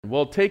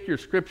Well, take your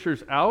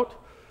scriptures out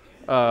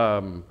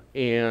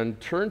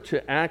and turn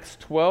to Acts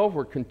 12.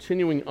 We're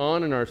continuing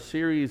on in our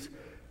series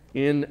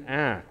in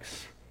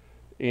Acts.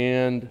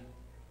 And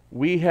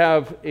we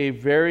have a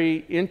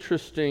very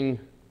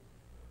interesting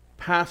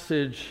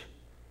passage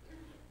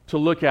to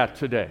look at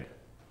today.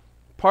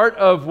 Part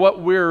of what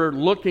we're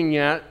looking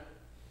at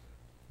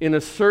in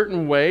a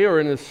certain way or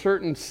in a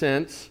certain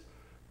sense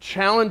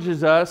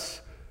challenges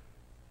us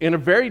in a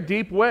very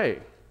deep way.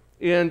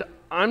 And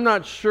I'm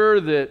not sure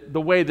that the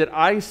way that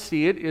I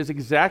see it is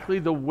exactly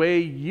the way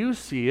you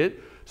see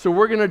it. So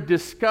we're going to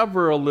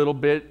discover a little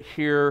bit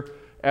here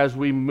as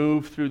we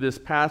move through this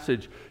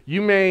passage.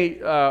 You may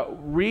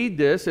read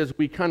this as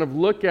we kind of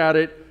look at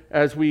it,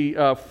 as we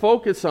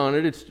focus on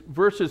it. It's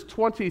verses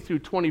 20 through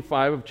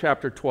 25 of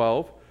chapter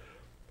 12.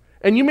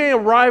 And you may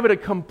arrive at a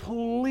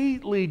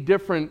completely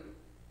different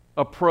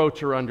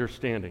approach or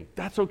understanding.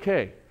 That's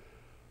okay.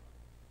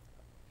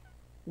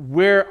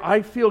 Where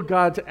I feel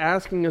God's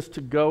asking us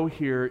to go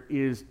here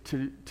is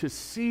to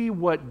see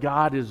what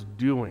God is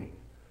doing,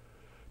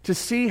 to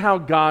see how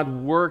God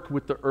worked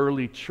with the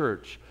early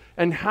church.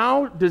 And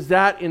how does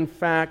that, in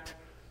fact,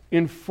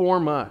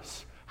 inform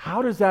us?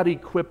 How does that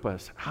equip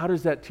us? How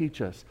does that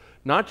teach us?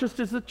 Not just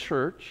as the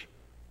church,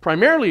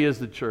 primarily as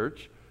the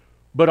church,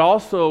 but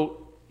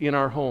also in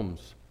our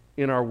homes,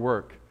 in our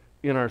work,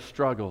 in our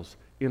struggles,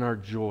 in our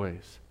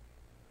joys.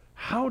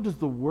 How does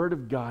the Word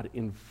of God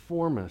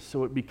inform us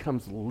so it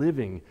becomes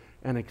living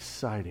and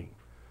exciting?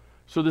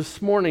 So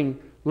this morning,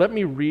 let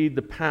me read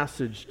the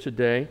passage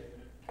today.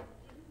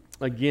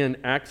 Again,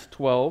 Acts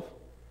 12.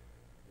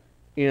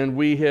 And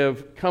we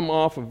have come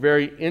off a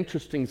very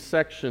interesting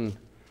section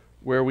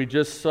where we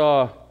just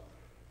saw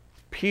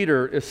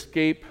Peter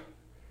escape.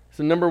 It's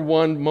the number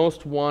one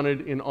most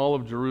wanted in all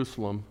of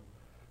Jerusalem.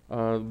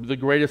 The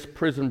greatest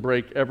prison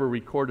break ever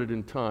recorded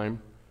in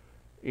time.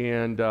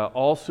 And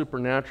all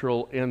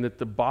supernatural, and that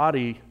the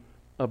body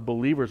of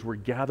believers were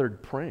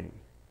gathered praying.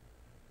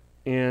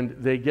 And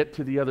they get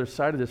to the other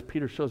side of this.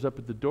 Peter shows up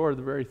at the door,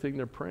 the very thing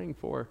they're praying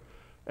for,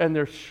 and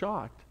they're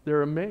shocked.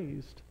 They're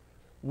amazed.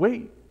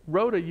 Wait,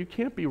 Rhoda, you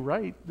can't be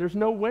right. There's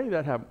no way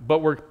that happened. But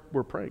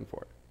we're praying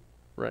for it,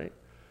 right?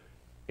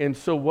 And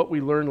so what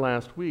we learned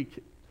last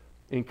week,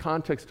 in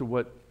context to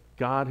what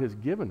God has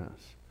given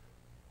us,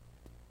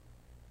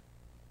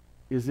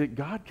 is that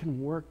God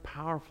can work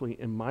powerfully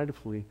and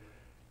mightily.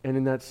 And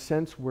in that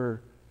sense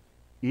where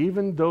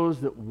even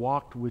those that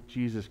walked with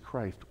Jesus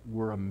Christ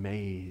were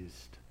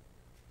amazed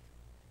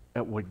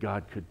at what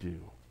God could do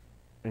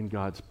and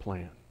God's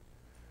plan.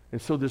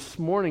 And so this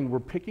morning we're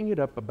picking it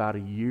up about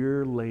a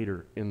year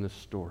later in the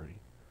story.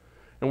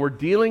 And we're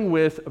dealing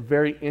with a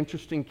very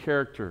interesting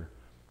character.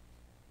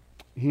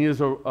 He is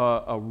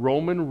a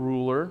Roman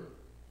ruler.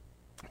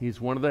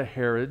 He's one of the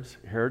Herods,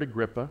 Herod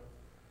Agrippa.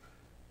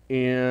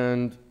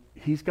 And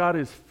he's got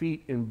his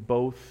feet in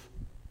both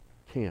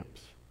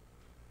camps.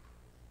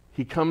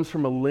 He comes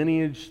from a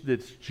lineage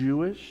that's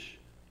Jewish,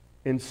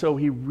 and so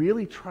he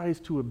really tries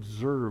to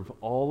observe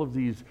all of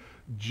these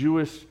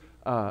Jewish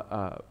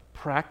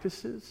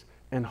practices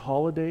and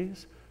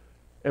holidays,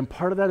 and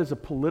part of that is a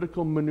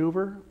political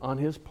maneuver on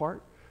his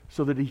part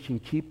so that he can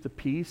keep the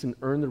peace and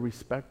earn the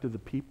respect of the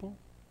people.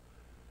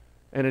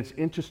 And it's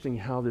interesting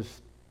how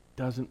this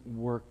doesn't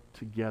work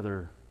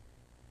together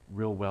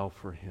real well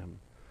for him.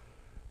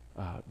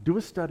 Do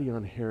a study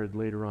on Herod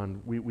later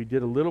on. We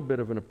did a little bit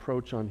of an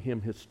approach on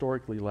him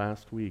historically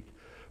last week.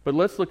 But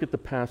let's look at the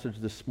passage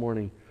this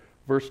morning,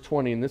 verse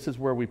 20, and this is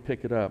where we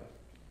pick it up.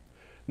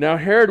 Now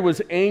Herod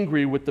was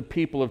angry with the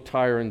people of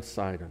Tyre and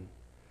Sidon,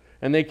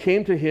 and they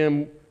came to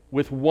him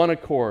with one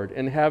accord,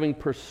 and having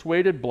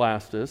persuaded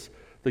Blastus,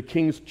 the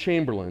king's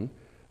chamberlain,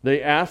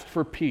 they asked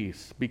for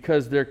peace,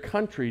 because their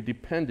country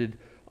depended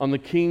on the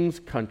king's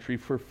country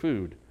for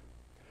food.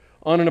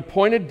 On an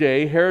appointed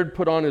day, Herod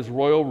put on his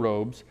royal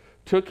robes,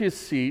 took his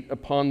seat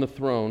upon the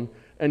throne,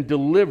 and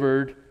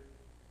delivered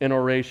an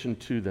oration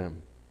to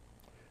them.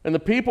 And the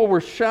people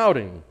were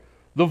shouting,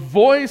 "The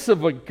voice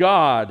of a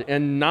God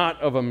and not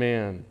of a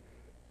man."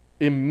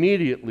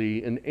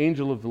 Immediately an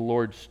angel of the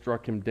Lord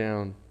struck him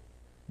down,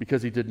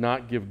 because he did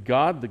not give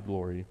God the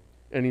glory,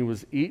 and he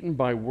was eaten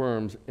by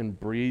worms and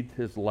breathed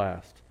his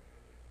last.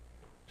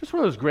 Just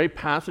one of those great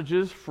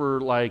passages for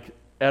like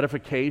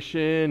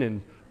edification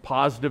and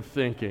positive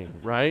thinking,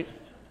 right?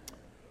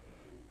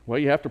 Well,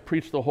 you have to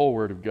preach the whole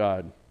Word of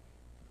God.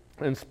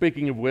 And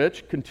speaking of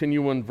which,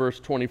 continue in verse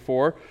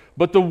 24.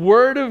 But the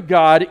Word of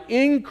God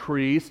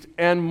increased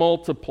and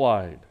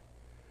multiplied.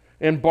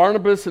 And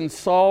Barnabas and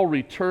Saul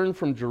returned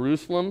from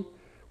Jerusalem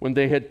when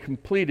they had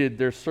completed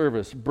their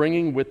service,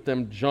 bringing with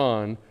them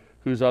John,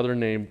 whose other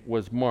name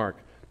was Mark.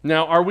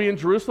 Now, are we in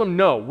Jerusalem?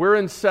 No, we're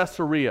in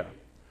Caesarea.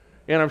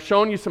 And I've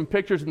shown you some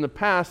pictures in the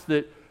past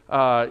that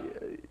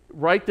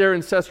right there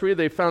in Caesarea,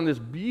 they found this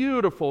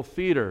beautiful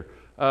theater.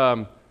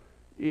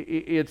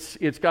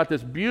 It's got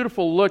this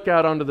beautiful look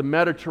out onto the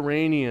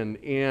Mediterranean,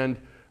 and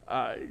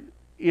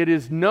it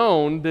is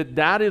known that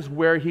that is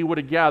where he would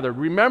have gathered.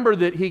 Remember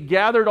that he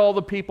gathered all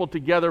the people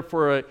together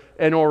for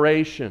an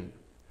oration.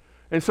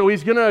 And so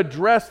he's going to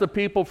address the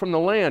people from the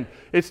land.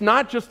 It's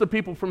not just the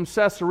people from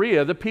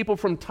Caesarea. The people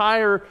from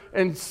Tyre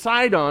and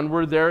Sidon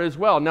were there as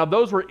well. Now,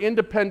 those were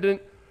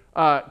independent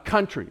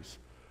countries.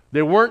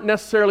 They weren't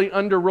necessarily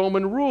under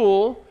Roman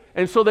rule,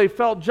 and so they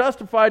felt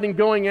justified in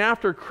going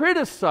after,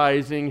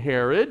 criticizing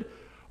Herod,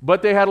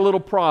 but they had a little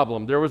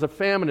problem. There was a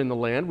famine in the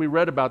land. We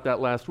read about that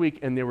last week,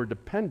 and they were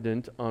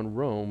dependent on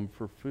Rome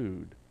for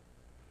food.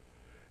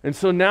 And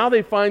so now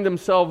they find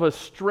themselves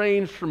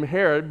estranged from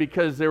Herod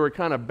because they were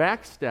kind of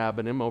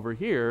backstabbing him over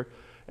here,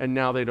 and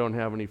now they don't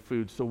have any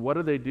food. So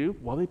what do?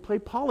 Well, they play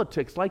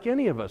politics like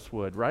any of us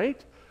would,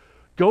 right?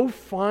 Go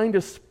find a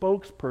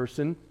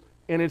spokesperson,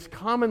 and it's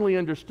commonly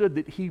understood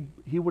that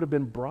he would have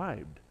been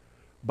bribed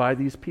by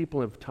these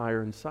people of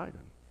Tyre and Sidon.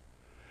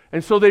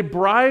 And so they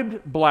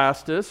bribed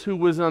Blastus, who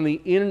was on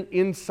the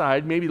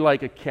inside, maybe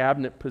like a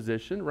cabinet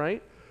position,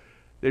 right?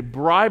 They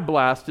bribed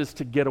Blastus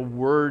to get a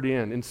word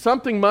in. And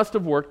something must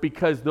have worked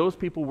because those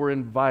people were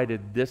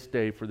invited this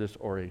day for this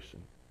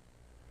oration.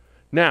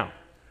 Now,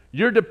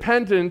 you're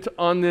dependent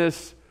on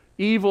this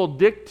evil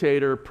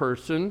dictator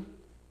person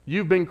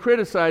you've been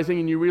criticizing,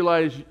 and you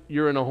realize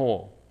you're in a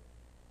hole.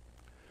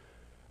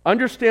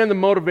 Understand the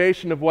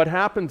motivation of what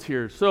happens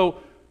here. So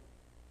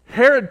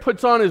Herod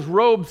puts on his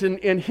robes,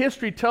 and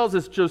history tells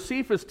us,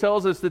 Josephus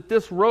tells us, that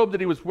this robe that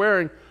he was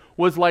wearing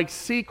was like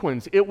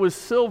sequins. It was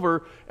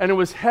silver, and it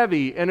was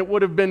heavy, and it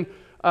would have been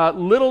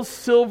little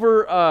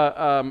silver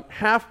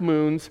half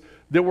moons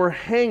that were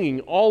hanging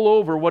all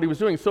over what he was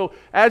doing. So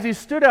as he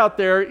stood out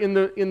there in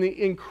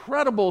the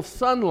incredible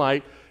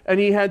sunlight, and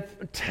he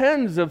had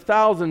tens of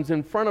thousands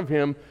in front of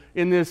him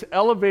in this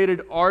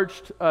elevated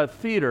arched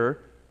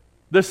theater,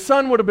 the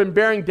sun would have been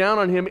bearing down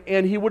on him,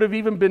 and he would have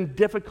even been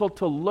difficult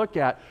to look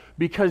at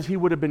because he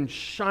would have been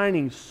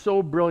shining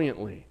so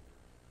brilliantly.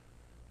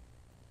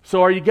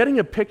 So are you getting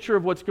a picture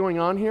of what's going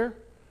on here?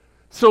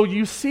 So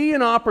you see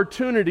an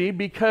opportunity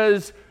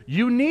because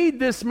you need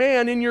this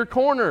man in your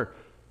corner.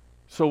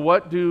 So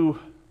what do,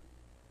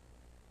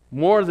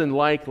 more than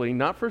likely,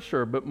 not for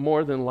sure, but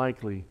more than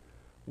likely,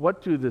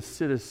 what do the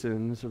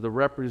citizens or the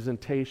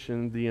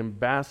representation, the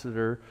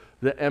ambassador,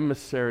 the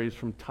emissaries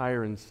from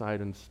Tyre and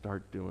Sidon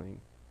start doing?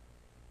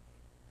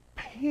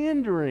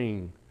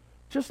 Pandering,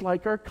 just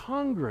like our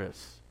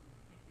Congress,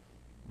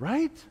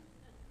 right?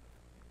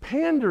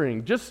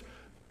 Pandering, just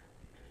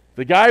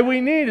the guy we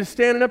need is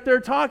standing up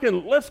there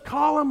talking. Let's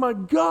call him a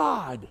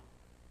god.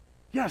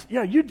 Yes,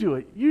 yeah, you do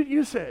it.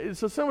 You say it.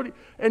 So somebody,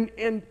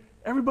 and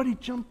everybody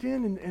jumped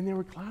in and they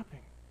were clapping.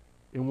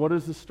 And what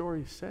does the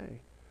story say?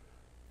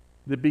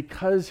 That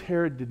because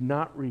Herod did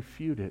not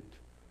refute it,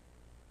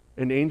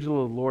 an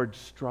angel of the Lord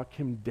struck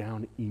him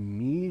down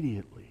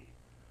immediately.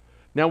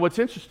 Now what's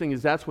interesting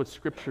is that's what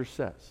Scripture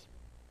says.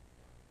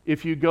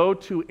 If you go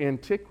to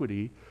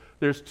antiquity,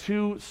 there's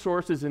two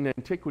sources in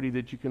antiquity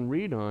that you can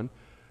read on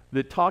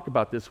that talk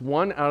about this.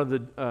 One out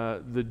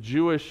of the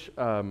Jewish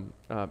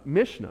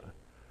Mishnah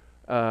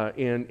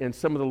and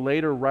some of the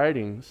later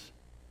writings,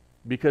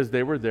 because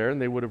they were there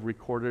and they would have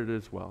recorded it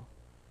as well.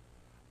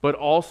 But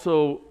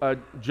also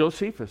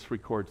Josephus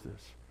records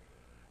this.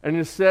 And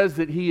it says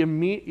that he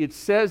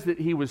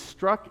was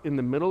struck in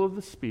the middle of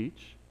the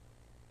speech.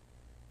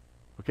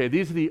 Okay,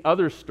 these are the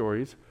other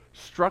stories.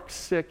 Struck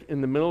sick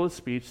in the middle of the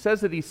speech.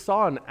 Says that he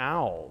saw an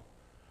owl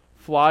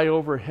fly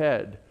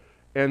overhead,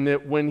 and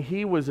that when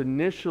he was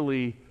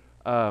initially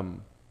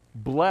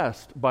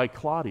blessed by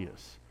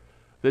Claudius,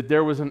 that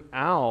there was an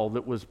owl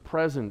that was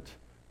present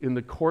in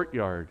the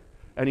courtyard,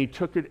 and he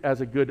took it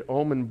as a good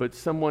omen, but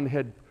someone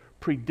had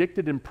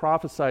predicted and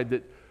prophesied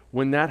that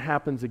when that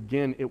happens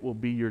again, it will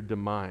be your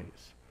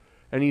demise.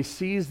 And he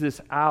sees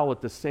this owl at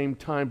the same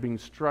time being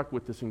struck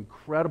with this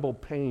incredible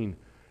pain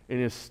in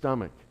his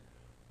stomach.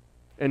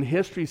 And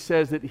history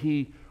says that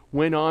he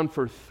went on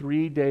for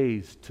 3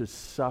 days to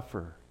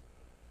suffer,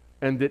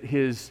 and that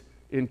his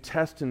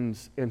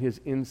intestines and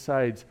his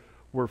insides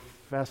were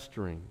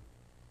festering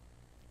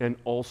and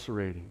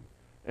ulcerating.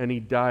 And he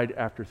died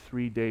after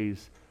 3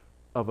 days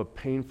of a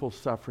painful,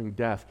 suffering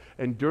death.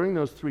 And during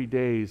those 3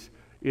 days,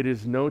 it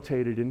is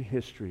notated in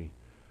history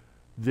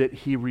that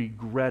he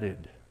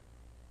regretted.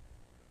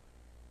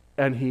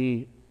 And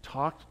he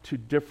talked to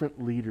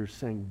different leaders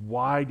saying,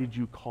 "Why did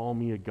you call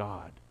me a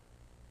god?"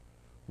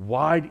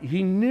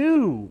 He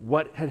knew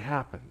what had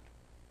happened.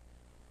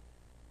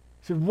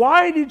 He said,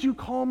 "Why did you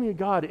call me a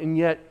god?" And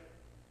yet,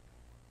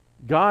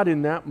 God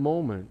in that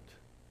moment,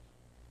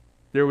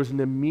 there was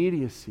an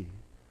immediacy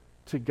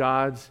to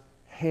God's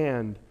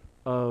hand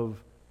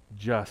of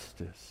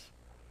justice.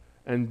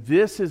 And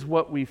this is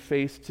what we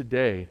face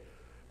today.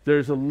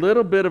 There's a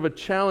little bit of a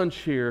challenge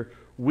here.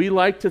 We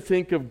like to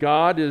think of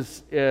God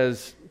as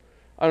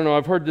I don't know,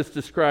 I've heard this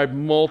described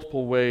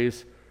multiple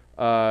ways.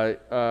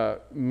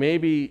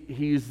 Maybe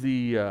he's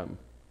the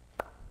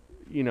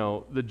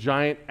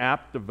giant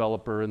app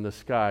developer in the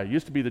sky. It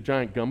used to be the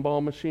giant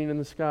gumball machine in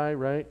the sky,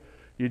 right?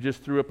 You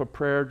just threw up a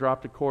prayer,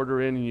 dropped a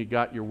quarter in, and you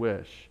got your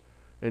wish.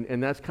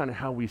 And that's kind of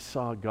how we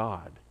saw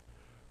God.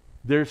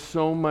 There's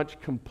so much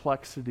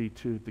complexity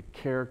to the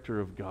character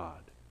of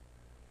God.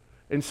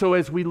 And so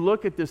as we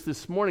look at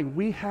this morning,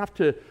 we have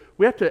to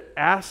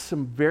ask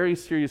some very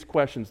serious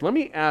questions. Let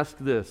me ask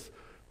this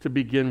to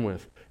begin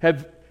with.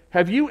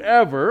 Have you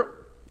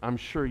ever, I'm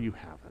sure you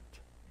haven't,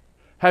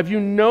 have you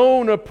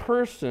known a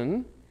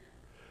person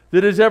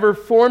that has ever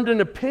formed an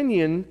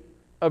opinion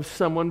of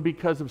someone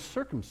because of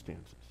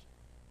circumstances?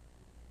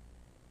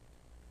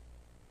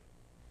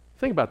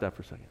 Think about that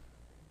for a second.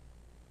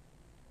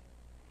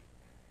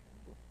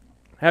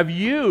 Have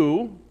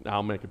you,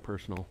 I'll make it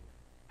personal,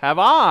 have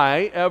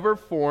I ever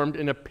formed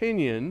an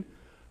opinion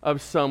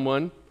of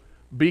someone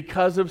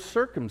because of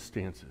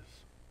circumstances?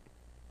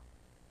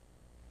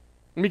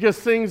 Because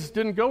things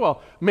didn't go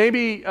well.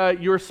 Maybe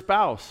your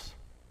spouse,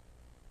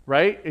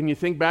 right? And you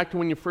think back to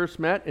when you first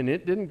met and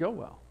it didn't go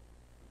well.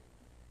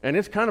 And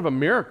it's kind of a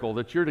miracle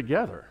that you're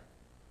together,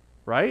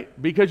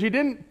 right? Because you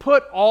didn't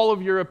put all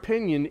of your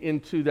opinion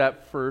into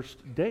that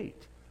first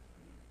date,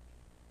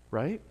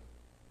 right?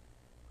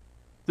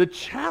 The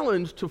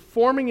challenge to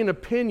forming an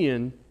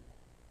opinion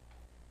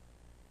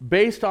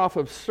based off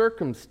of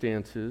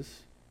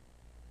circumstances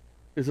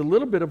is a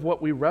little bit of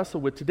what we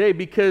wrestle with today,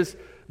 because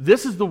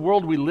this is the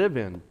world we live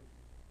in.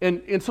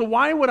 And so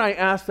why would I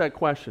ask that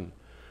question?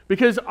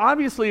 Because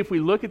obviously if we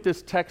look at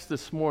this text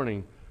this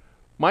morning,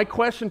 my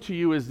question to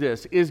you is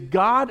this: is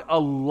God a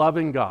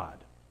loving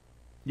God?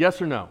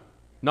 Yes or no?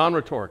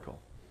 Non-rhetorical.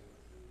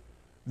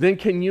 Then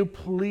can you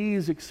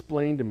please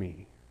explain to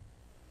me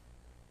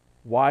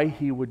why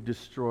he would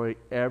destroy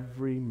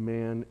every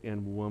man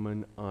and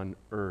woman on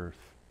earth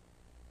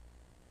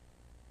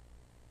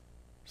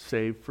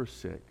save for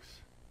 6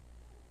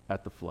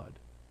 at the flood?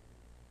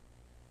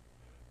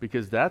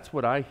 Because that's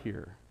what I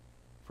hear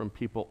from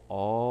people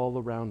all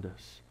around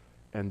us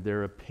and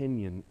their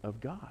opinion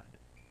of God.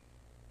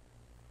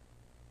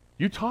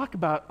 You talk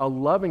about a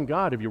loving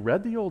God. Have you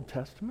read the Old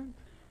Testament?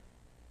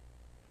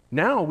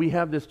 Now we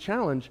have this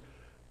challenge.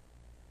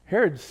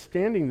 Herod's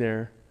standing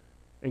there,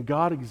 and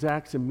God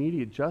exacts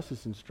immediate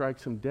justice and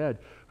strikes him dead.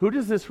 Who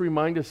does this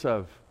remind us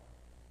of,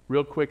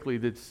 real quickly,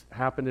 that's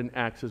happened in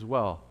Acts as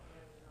well?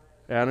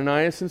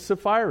 Ananias and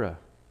Sapphira.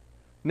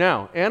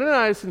 Now,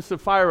 Ananias and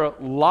Sapphira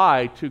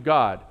lie to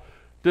God.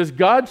 Does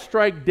God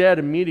strike dead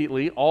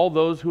immediately all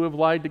those who have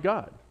lied to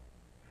God?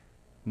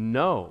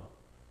 No.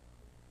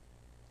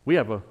 We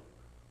have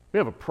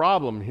a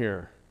problem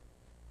here.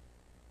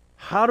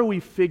 How do we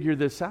figure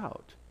this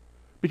out?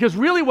 Because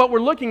really what we're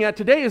looking at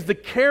today is the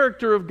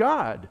character of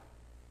God.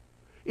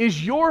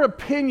 Is your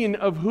opinion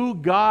of who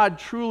God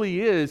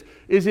truly is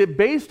it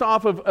based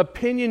off of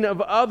opinion of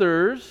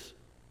others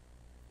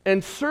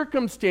and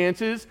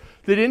circumstances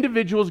that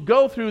individuals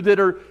go through that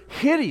are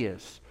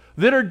hideous,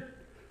 that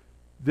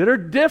are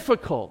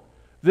difficult,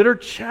 that are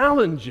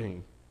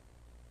challenging?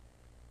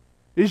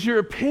 Is your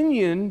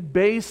opinion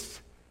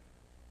based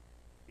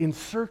in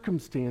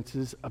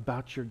circumstances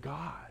about your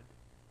God?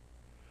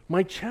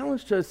 My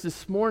challenge to us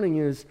this morning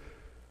is,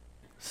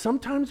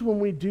 sometimes when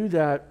we do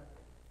that,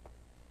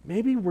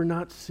 maybe we're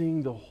not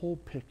seeing the whole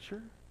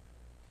picture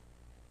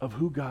of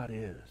who God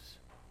is.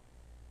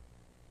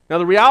 Now,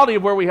 the reality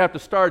of where we have to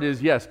start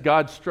is, yes,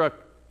 God struck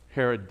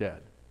Herod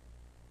dead.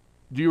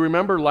 Do you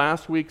remember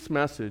last week's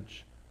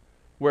message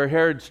where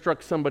Herod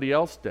struck somebody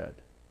else dead?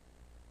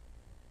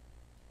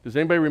 Does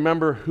anybody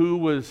remember who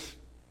was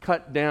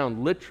cut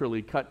down,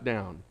 literally cut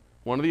down?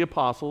 One of the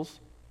apostles,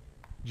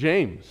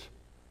 James.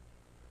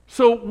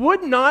 So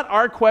would not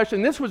our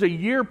question, this was a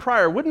year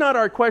prior, would not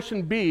our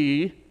question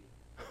be,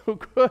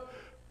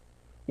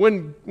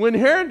 when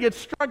Herod gets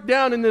struck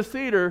down in this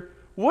theater,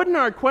 wouldn't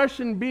our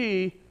question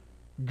be,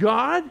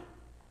 God,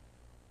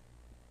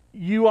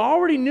 you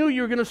already knew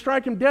you were going to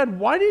strike him dead.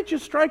 Why didn't you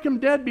strike him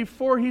dead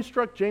before he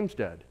struck James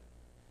dead?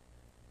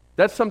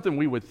 That's something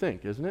we would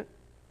think, isn't it?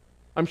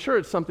 I'm sure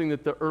it's something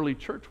that the early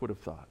church would have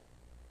thought.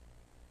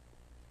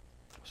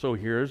 So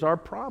here's our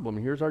problem.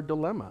 Here's our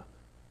dilemma.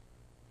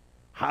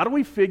 How do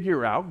we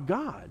figure out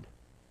God?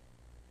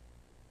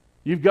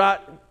 You've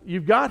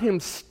got him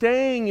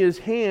staying his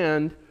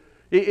hand.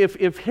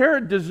 If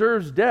Herod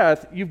deserves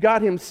death, you've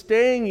got him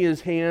staying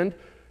his hand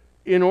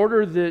in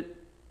order that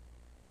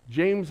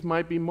James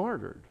might be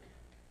martyred.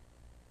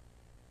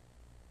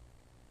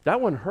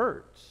 That one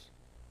hurts.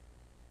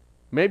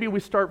 Maybe we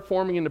start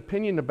forming an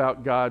opinion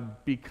about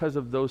God because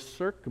of those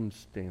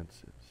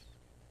circumstances.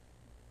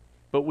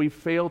 But we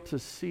fail to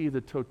see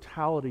the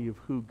totality of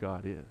who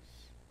God is.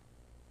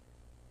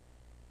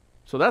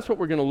 So that's what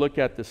we're going to look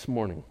at this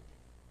morning.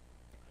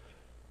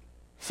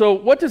 So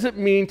what does it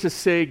mean to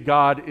say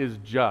God is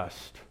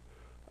just?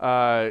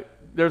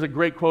 There's a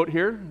great quote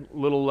here, a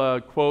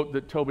little quote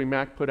that Toby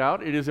Mack put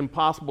out. It is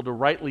impossible to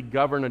rightly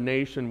govern a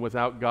nation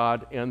without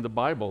God and the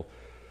Bible.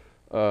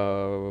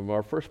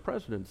 Our first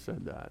president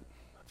said that.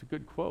 That's a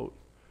good quote.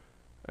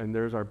 And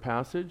there's our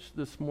passage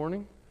this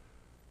morning.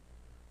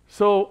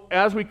 So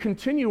as we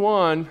continue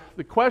on,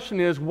 the question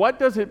is, what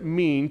does it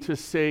mean to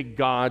say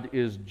God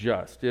is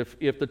just?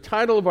 If the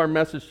title of our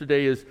message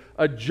today is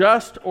A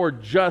Just or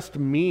Just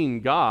Mean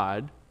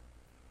God,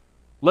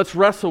 Let's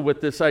wrestle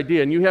with this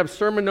idea. And you have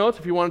sermon notes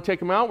if you want to take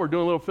them out. We're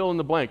doing a little fill in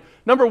the blank.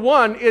 Number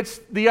one, it's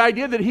the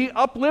idea that he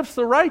uplifts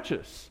the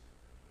righteous.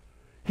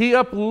 He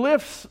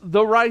uplifts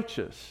the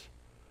righteous.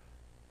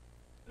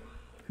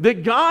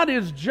 That God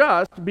is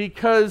just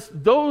because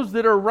those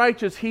that are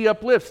righteous he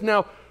uplifts.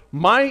 Now,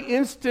 my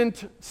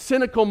instant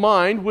cynical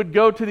mind would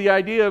go to the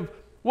idea of,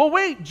 well,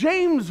 wait,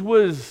 James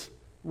was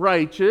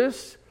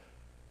righteous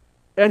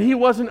and he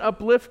wasn't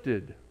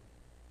uplifted.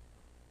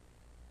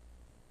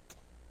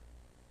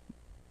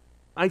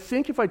 I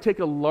think if I take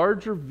a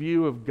larger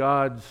view of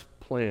God's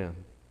plan,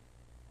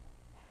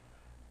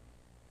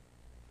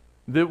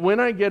 that when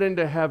I get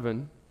into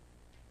heaven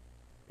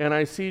and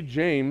I see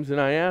James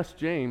and I ask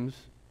James,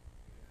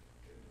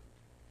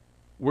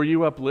 were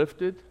you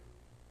uplifted?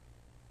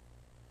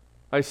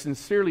 I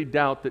sincerely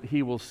doubt that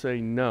he will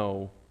say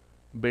no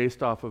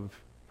based off of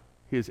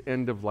his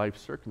end-of-life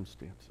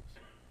circumstances.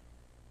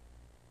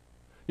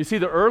 You see,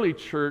 the early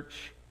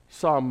church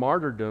saw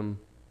martyrdom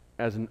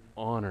as an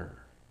honor.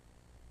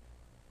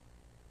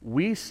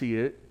 We see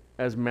it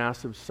as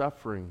massive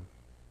suffering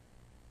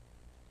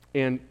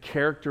and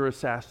character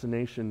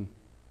assassination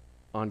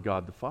on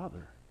God the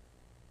Father.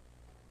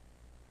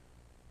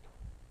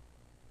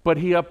 But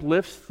he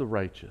uplifts the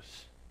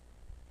righteous.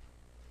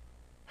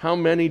 How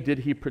many did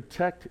he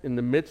protect in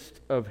the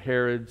midst of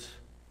Herod's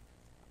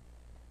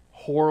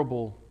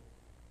horrible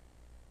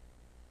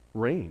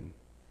reign?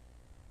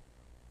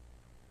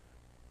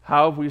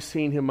 How have we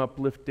seen him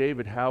uplift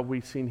David? How have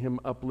we seen him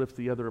uplift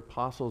the other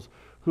apostles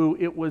who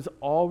it was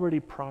already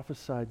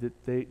prophesied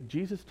that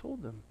Jesus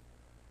told them,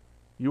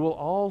 you will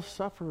all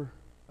suffer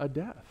a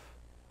death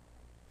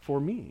for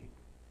me.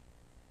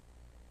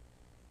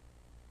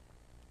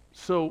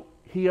 So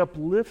he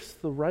uplifts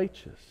the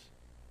righteous.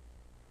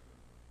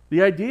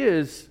 The idea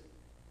is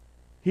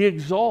he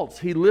exalts,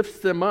 he lifts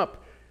them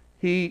up,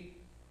 he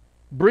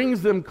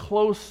brings them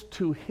close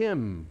to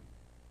him.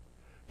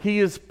 He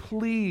is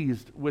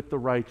pleased with the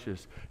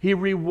righteous. He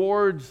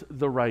rewards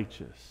the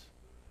righteous.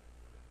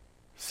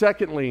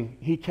 Secondly,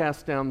 he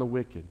casts down the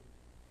wicked.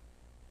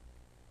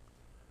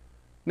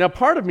 Now,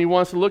 part of me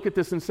wants to look at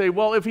this and say,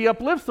 well, if he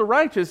uplifts the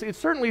righteous, it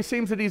certainly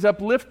seems that he's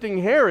uplifting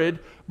Herod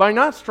by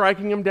not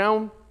striking him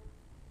down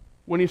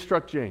when he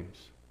struck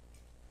James.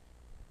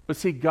 But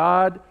see,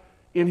 God,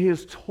 in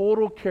his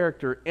total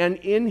character and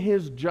in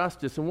his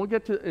justice, and we'll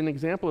get to an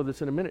example of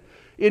this in a minute,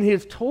 in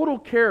his total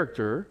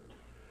character,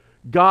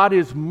 God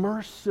is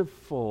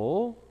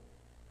merciful,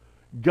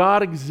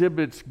 God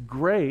exhibits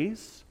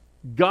grace,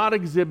 God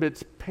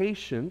exhibits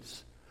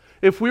patience.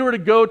 If we were to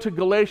go to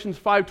Galatians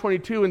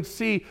 5:22 and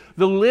see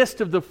the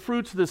list of the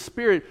fruits of the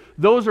Spirit,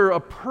 those are a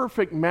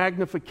perfect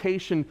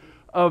magnification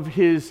of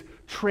his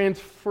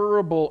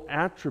transferable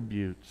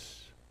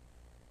attributes.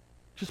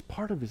 Just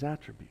part of his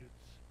attributes.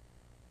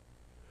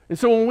 And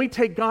so when we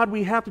take God,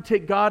 we have to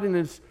take God in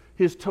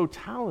his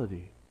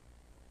totality.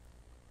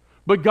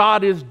 But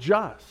God is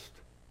just.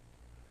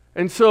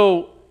 And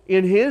so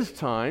in his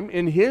time,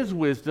 in his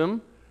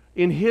wisdom,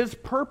 in his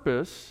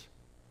purpose,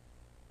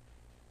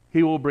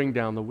 he will bring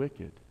down the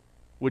wicked,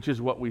 which is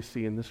what we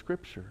see in the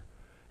Scripture.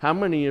 How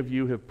many of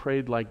you have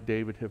prayed like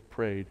David have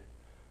prayed,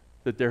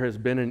 that there has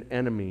been an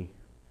enemy,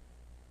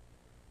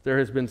 there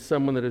has been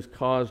someone that has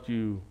caused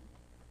you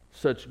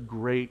such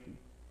great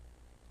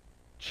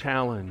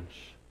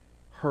challenge,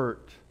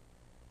 hurt,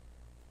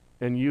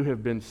 and you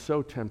have been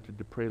so tempted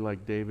to pray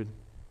like David,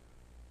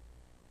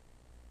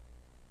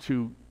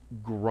 to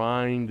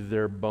grind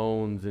their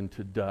bones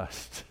into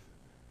dust,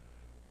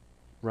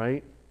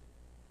 right?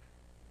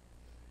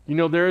 You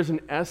know, there is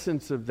an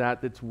essence of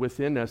that that's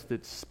within us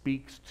that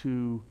speaks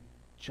to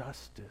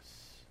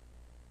justice.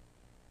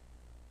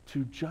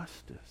 To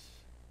justice.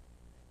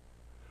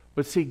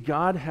 But see,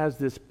 God has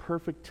this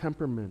perfect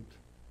temperament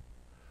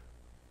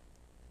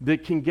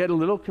that can get a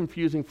little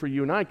confusing for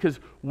you and I because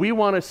we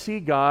want to see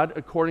God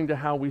according to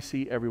how we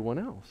see everyone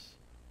else.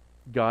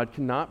 God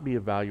cannot be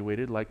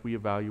evaluated like we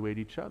evaluate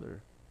each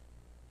other.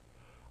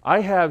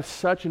 I have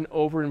such an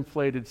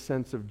overinflated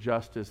sense of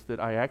justice that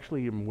I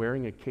actually am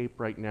wearing a cape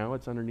right now.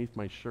 It's underneath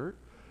my shirt.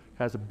 It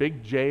has a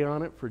big J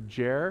on it for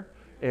Jer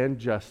and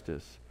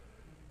justice.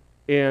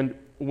 And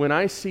when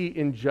I see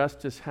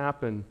injustice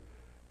happen,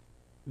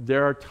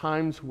 there are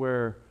times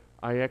where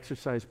I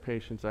exercise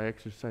patience, I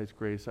exercise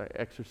grace, I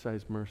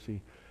exercise mercy.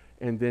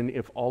 And then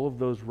if all of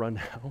those run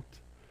out,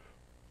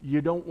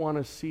 you don't want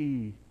to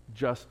see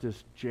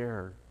justice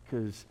Jer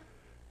because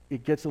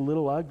it gets a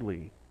little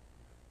ugly.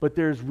 But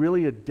there's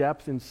really a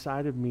depth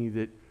inside of me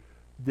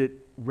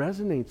that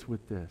resonates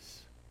with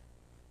this.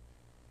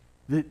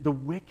 That the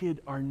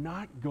wicked are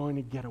not going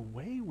to get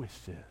away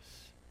with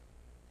this.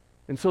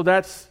 And so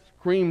that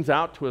screams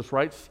out to us,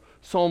 right?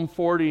 Psalm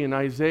 40 and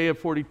Isaiah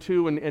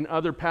 42 and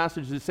other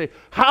passages that say,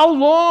 how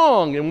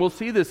long? And we'll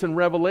see this in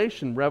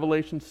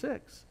Revelation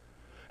 6.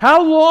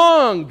 How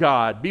long,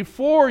 God,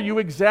 before you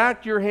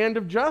exact your hand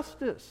of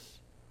justice?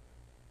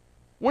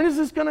 When is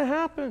this going to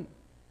happen?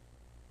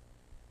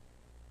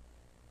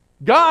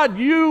 God,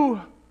 you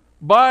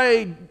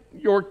by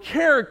your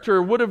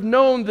character, would have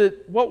known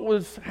that what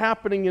was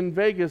happening in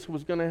Vegas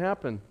was going to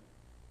happen.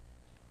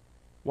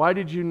 Why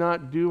did you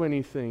not do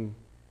anything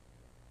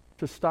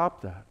to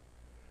stop that?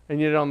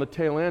 And yet on the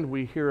tail end,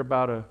 we hear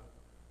about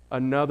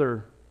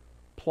another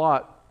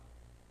plot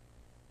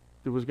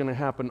that was going to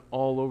happen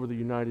all over the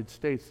United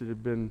States that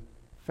had been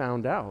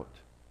found out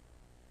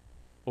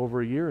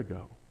over a year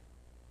ago.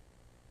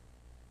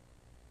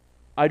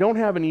 I don't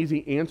have an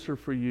easy answer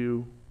for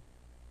you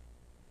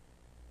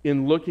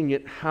in looking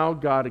at how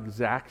God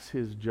exacts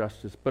His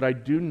justice, but I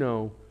do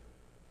know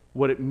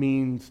what it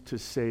means to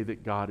say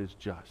that God is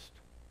just.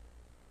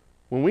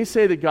 When we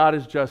say that God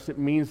is just, it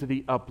means that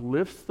He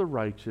uplifts the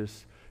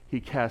righteous, He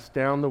casts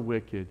down the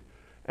wicked,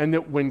 and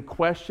that when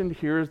questioned,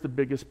 here is the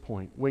biggest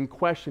point, when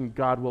questioned,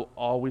 God will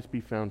always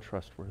be found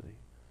trustworthy.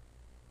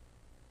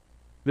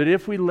 That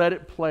if we let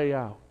it play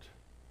out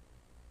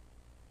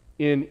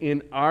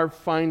in our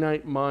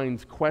finite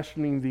minds,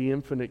 questioning the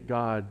infinite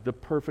God, the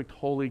perfect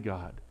holy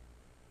God,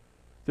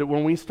 that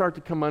when we start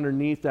to come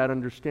underneath that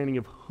understanding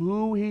of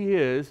who He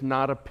is,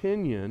 not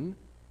opinion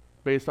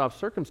based off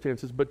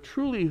circumstances, but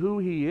truly who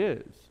He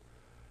is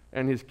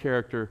and His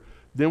character,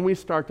 then we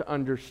start to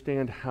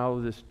understand how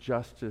this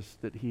justice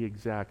that He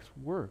exacts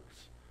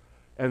works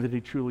and that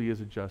He truly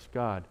is a just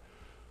God.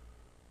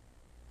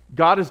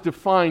 God is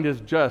defined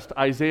as just.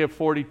 Isaiah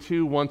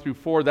 42, 1 through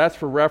 4, that's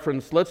for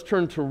reference. Let's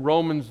turn to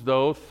Romans,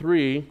 though,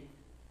 3.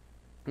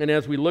 And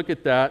as we look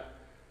at that,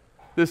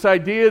 this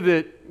idea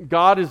that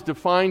God is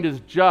defined as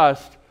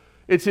just,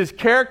 it's His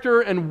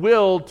character and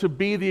will to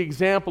be the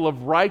example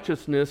of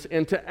righteousness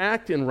and to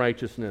act in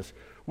righteousness.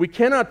 We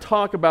cannot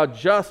talk about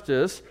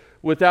justice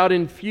without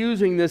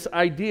infusing this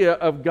idea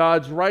of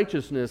God's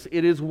righteousness.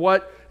 It is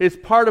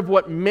part of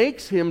what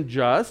makes Him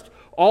just.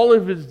 All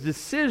of His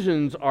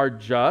decisions are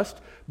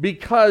just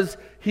because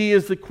He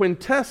is the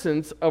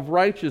quintessence of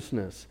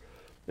righteousness.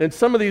 And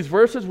some of these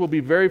verses will be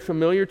very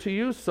familiar to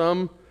you.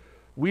 Some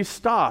we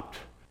stopped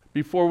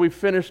before we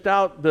finished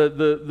out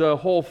the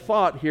whole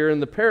thought here in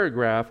the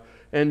paragraph,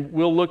 and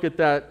we'll look at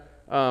that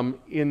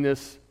in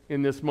this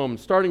moment.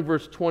 Starting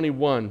verse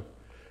 21.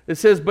 It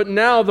says, "But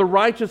now the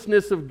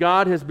righteousness of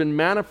God has been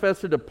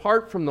manifested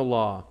apart from the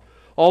law.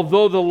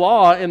 Although the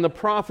law and the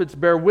prophets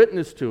bear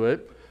witness to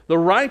it, the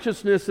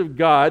righteousness of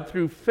God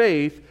through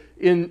faith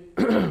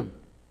in,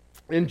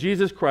 in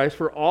Jesus Christ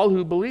for all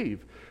who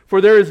believe. For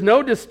there is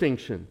no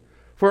distinction.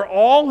 For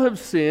all have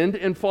sinned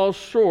and fall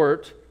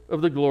short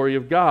of the glory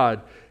of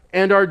God,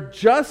 and are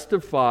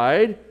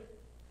justified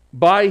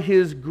by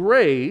His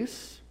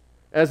grace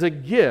as a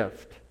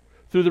gift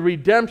through the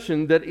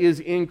redemption that is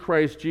in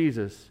Christ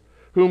Jesus,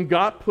 whom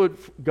God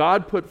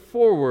put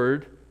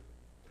forward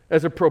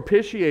as a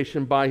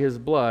propitiation by His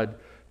blood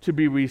to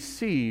be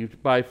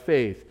received by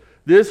faith.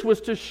 This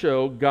was to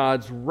show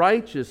God's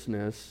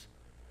righteousness,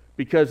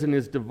 because in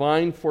His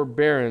divine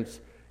forbearance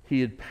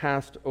He had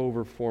passed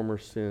over former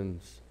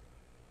sins."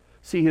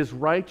 See, His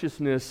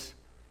righteousness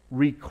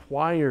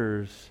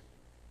requires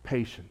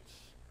patience.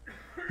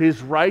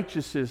 His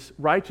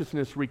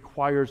righteousness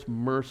requires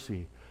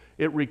mercy.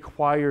 It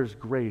requires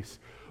grace.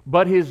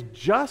 But His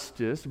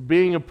justice,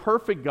 being a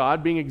perfect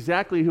God, being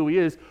exactly who He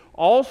is,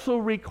 also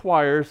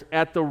requires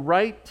at the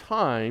right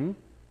time,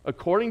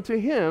 according to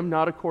Him,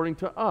 not according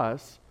to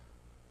us,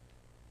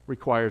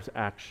 requires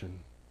action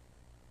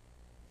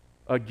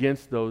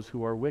against those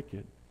who are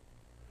wicked.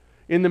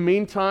 In the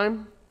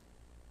meantime,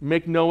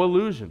 make no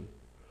illusion.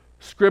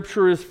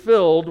 Scripture is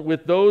filled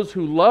with those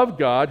who love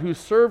God, who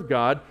serve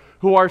God,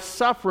 who are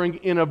suffering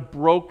in a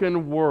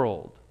broken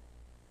world.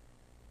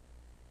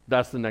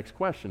 That's the next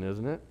question,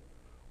 isn't it?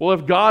 Well,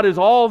 if God is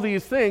all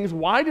these things,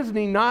 why doesn't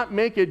He not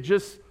make it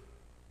just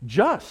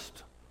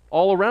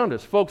all around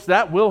us? Folks,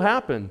 that will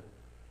happen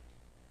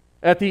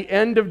at the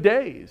end of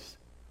days.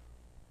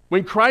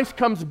 When Christ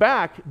comes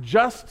back,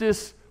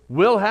 justice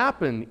will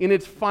happen in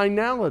its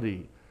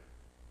finality.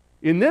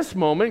 In this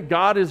moment,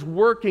 God is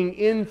working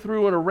in,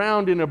 through, and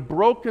around in a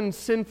broken,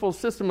 sinful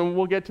system, and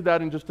we'll get to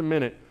that in just a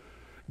minute.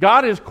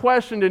 God is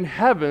questioned in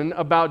heaven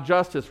about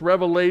justice.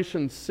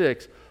 Revelation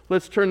 6.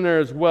 Let's turn there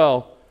as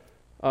well.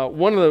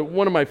 One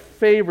of my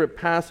favorite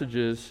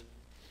passages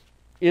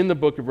in the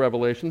book of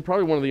Revelation,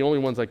 probably one of the only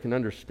ones I can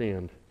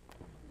understand.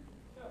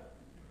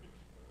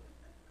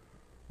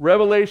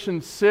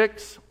 Revelation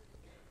 6.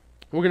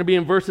 We're going to be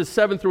in verses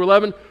 7 through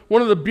 11.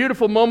 One of the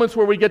beautiful moments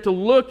where we get to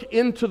look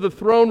into the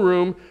throne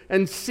room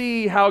and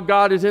see how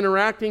God is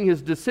interacting, His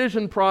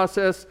decision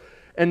process,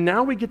 and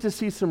now we get to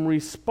see some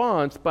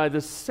response by the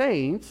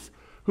saints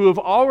who have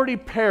already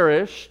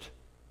perished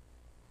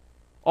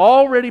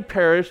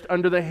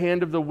under the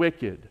hand of the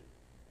wicked.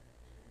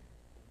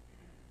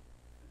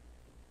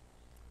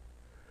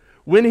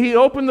 When He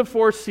opened the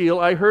fourth seal,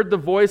 I heard the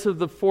voice of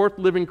the fourth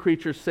living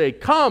creature say,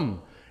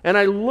 "Come!" And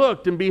I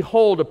looked, and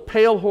behold, a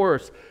pale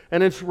horse,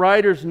 and its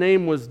rider's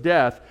name was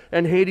Death,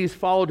 and Hades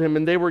followed him,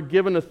 and they were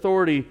given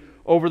authority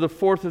over the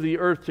fourth of the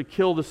earth to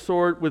kill with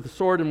the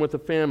sword and with the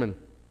famine.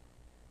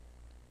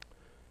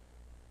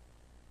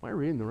 Am I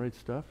reading the right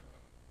stuff?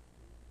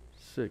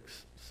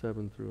 6,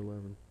 7 through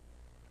 11.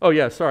 Oh,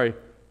 yeah, sorry.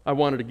 I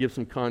wanted to give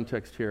some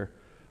context here.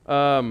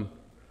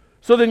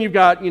 So then you've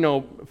got,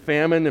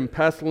 famine and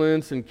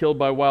pestilence and killed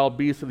by wild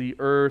beasts of the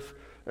earth.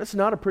 That's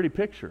not a pretty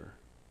picture.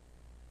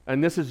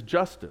 And this is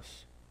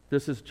justice.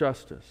 This is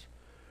justice.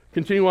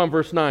 Continue on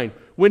verse 9.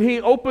 When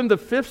he opened the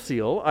fifth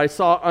seal, I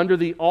saw under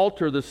the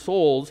altar the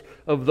souls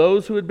of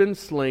those who had been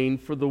slain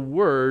for the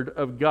word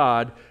of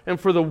God and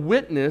for the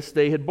witness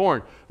they had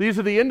borne. These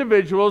are the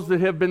individuals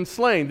that have been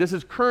slain. This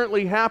is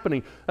currently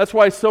happening. That's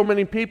why so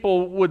many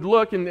people would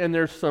look, and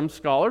there's some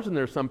scholars and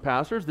there's some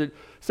pastors that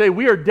say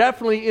we are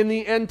definitely in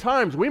the end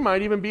times. We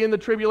might even be in the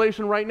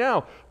tribulation right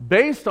now,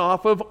 based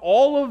off of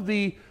all of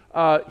the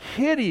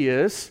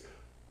hideous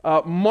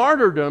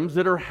martyrdoms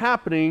that are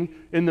happening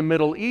in the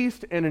Middle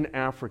East and in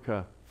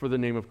Africa for the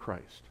name of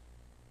Christ.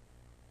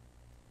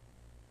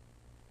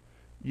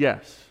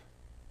 Yes.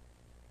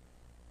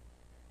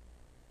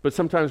 But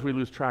sometimes we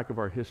lose track of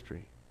our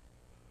history.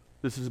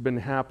 This has been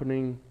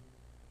happening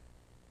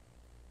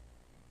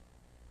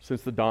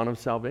since the dawn of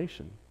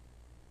salvation.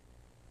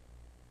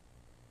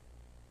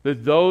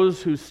 That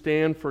those who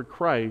stand for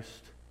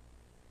Christ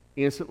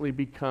instantly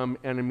become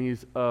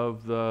enemies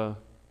of the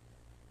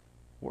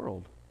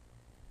world.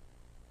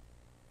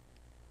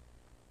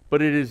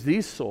 But it is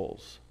these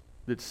souls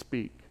that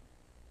speak.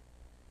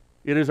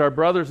 It is our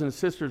brothers and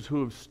sisters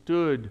who have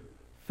stood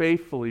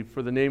faithfully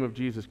for the name of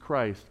Jesus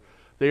Christ.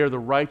 They are the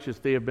righteous.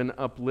 They have been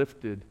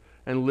uplifted,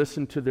 and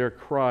listen to their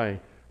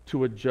cry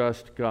to a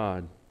just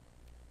God.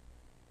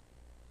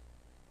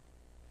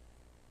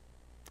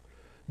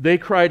 They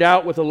cried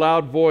out with a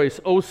loud voice,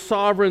 O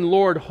sovereign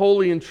Lord,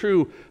 holy and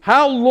true,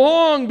 how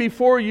long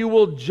before you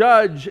will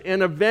judge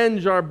and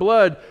avenge our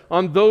blood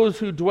on those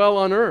who dwell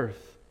on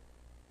earth?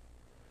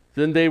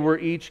 Then they were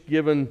each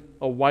given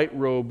a white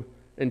robe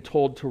and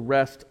told to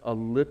rest a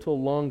little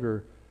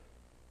longer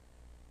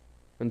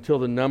until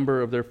the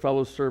number of their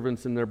fellow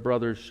servants and their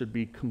brothers should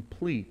be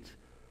complete,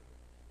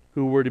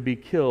 who were to be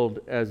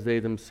killed as they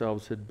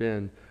themselves had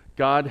been.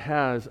 God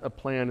has a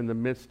plan in the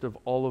midst of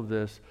all of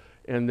this,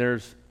 and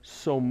there's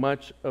so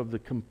much of the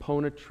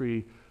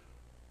componentry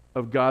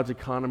of God's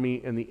economy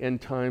and the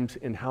end times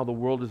and how the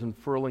world is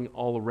unfurling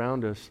all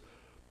around us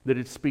that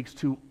it speaks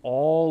to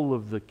all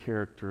of the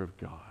character of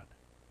God.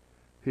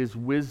 His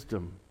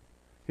wisdom,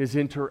 His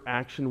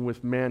interaction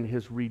with men,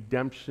 His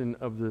redemption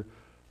of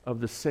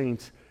the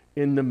saints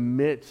in the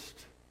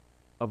midst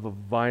of a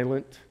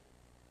violent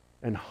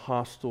and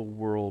hostile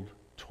world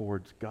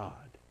towards God.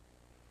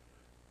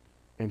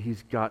 And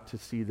He's got to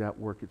see that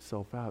work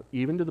itself out,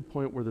 even to the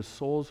point where the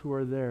souls who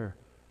are there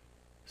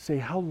say,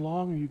 how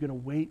long are you going to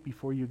wait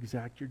before you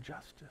exact your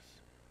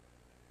justice?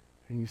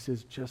 And He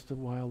says, just a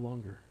while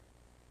longer.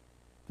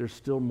 There's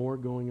still more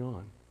going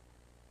on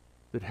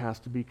that has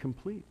to be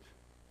complete.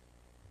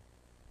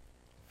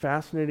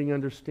 Fascinating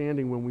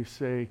understanding when we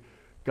say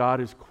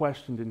God is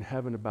questioned in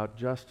heaven about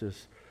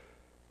justice.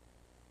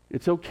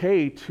 It's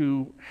okay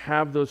to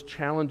have those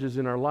challenges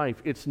in our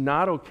life. It's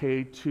not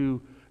okay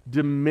to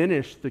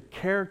diminish the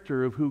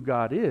character of who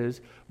God is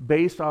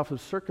based off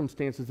of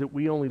circumstances that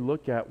we only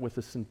look at with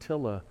a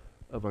scintilla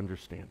of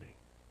understanding.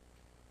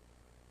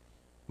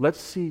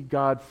 Let's see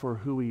God for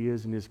who He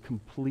is in His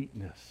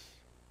completeness.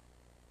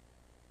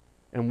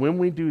 And when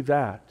we do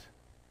that,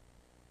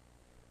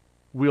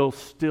 we'll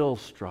still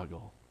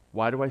struggle.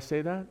 Why do I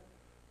say that?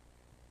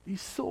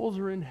 These souls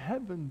are in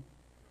heaven.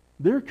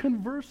 They're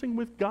conversing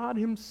with God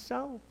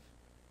Himself.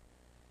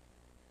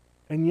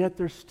 And yet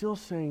they're still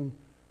saying,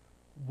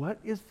 what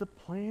is the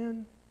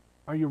plan?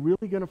 Are you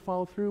really going to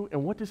follow through?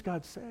 And what does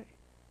God say?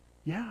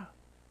 Yeah,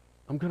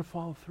 I'm going to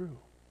follow through.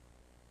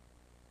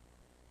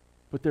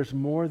 But there's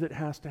more that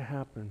has to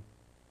happen.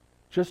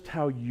 Just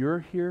how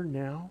you're here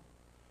now,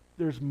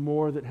 there's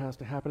more that has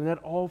to happen. And that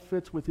all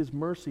fits with His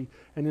mercy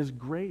and His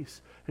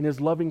grace and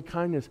His loving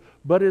kindness,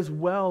 but as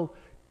well,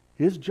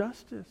 His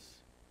justice.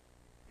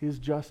 His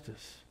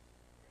justice.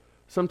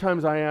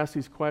 Sometimes I ask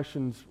these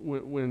questions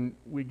when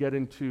we get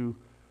into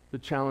the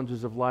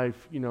challenges of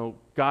life.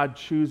 God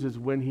chooses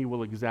when He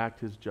will exact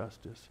His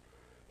justice.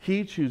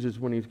 He chooses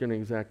when He's going to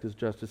exact His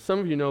justice. Some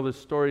of you know this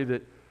story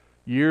that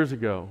years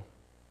ago,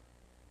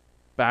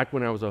 back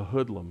when I was a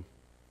hoodlum,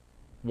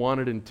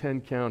 wanted in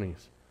 10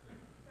 counties,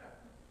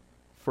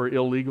 for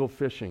illegal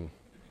fishing.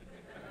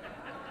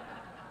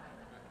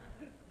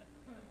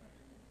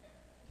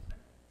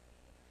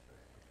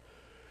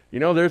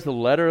 There's the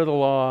letter of the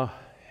law,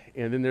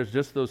 and then there's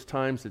just those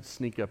times that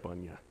sneak up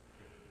on you.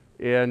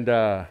 And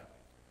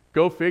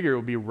go figure, it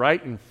would be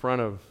right in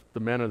front of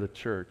the men of the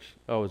church.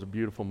 Oh, it was a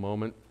beautiful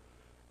moment.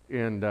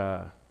 And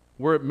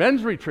we're at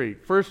men's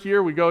retreat. First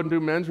year we go and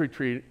do men's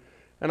retreat,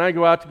 and I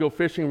go out to go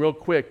fishing real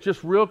quick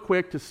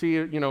to see,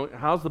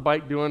 how's the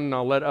bite doing, and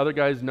I'll let other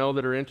guys know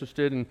that are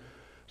interested. And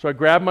so I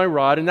grabbed my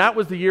rod, and that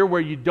was the year where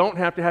you don't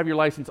have to have your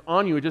license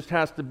on you. It just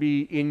has to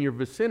be in your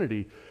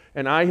vicinity.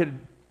 And I had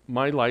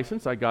my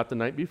license, I got the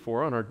night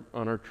before on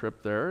our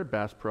trip there at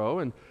Bass Pro,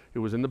 and it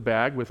was in the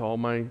bag with all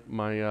my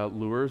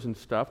lures and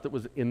stuff that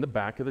was in the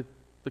back of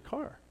the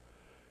car.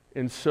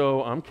 And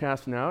so I'm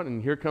casting out,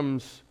 and here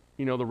comes,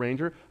 you know, the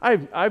ranger. I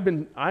have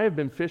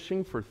been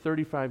fishing for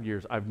 35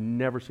 years. I've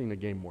never seen a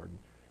game warden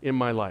in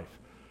my life.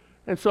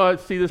 And so I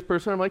see this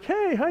person, I'm like,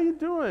 hey, how you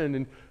doing?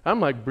 And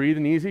I'm like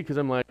breathing easy because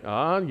I'm like,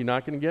 you're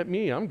not going to get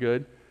me. I'm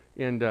good.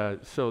 And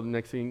so the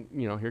next thing,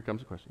 you know, here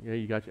comes the question. Yeah,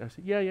 you got you? I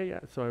said, yeah.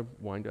 So I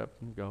wind up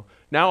and go.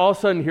 Now all of a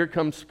sudden, here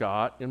comes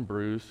Scott and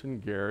Bruce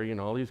and Gary and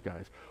all these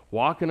guys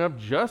walking up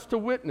just to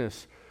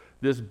witness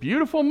this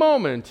beautiful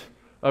moment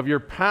of your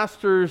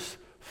pastor's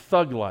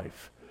thug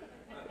life.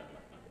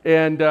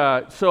 And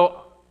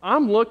so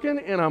I'm looking,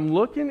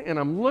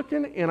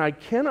 and I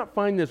cannot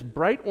find this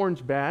bright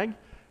orange bag,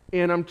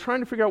 and I'm trying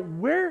to figure out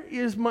where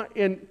is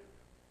and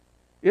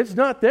it's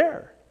not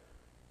there.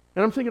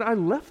 And I'm thinking, I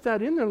left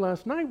that in there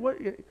last night.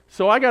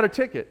 So I got a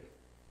ticket.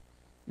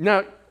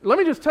 Now, let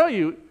me just tell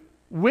you,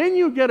 when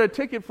you get a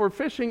ticket for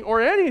fishing or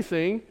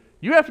anything,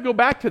 you have to go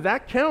back to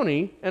that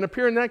county and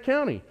appear in that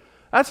county.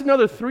 That's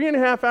another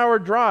 3.5-hour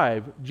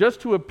drive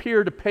just to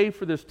appear to pay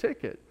for this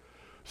ticket.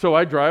 So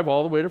I drive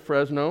all the way to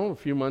Fresno a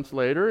few months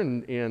later,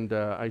 and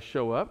I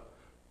show up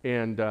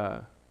and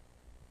go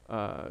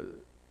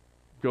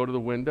to the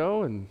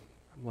window, and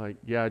I'm like,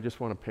 yeah, I just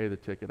want to pay the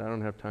ticket. I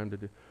don't have time to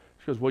do.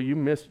 She goes, well,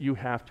 you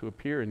have to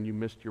appear, and you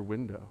missed your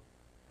window.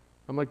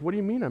 I'm like, what do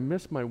you mean I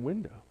missed my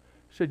window?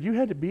 She said, you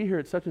had to be here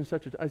at such and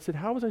such a time. I said,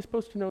 how was I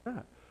supposed to know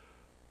that?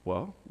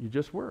 Well, you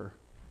just were.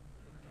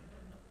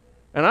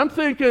 And I'm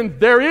thinking,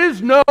 there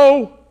is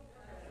no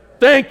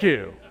thank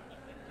you.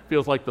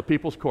 Feels like the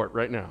people's court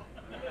right now.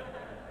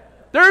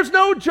 There's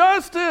no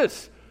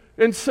justice.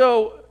 And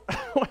so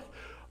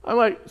I'm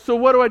like, so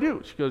what do I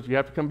do? She goes, you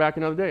have to come back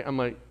another day. I'm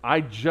like,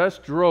 I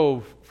just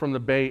drove from the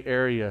Bay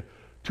Area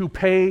to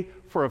pay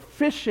for a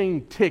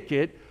fishing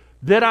ticket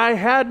that I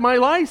had my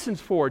license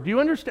for. Do you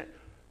understand?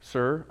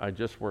 Sir, I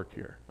just work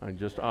here. I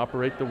just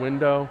operate the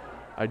window.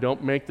 I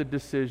don't make the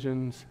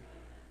decisions.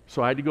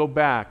 So I had to go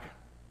back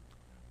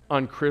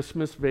on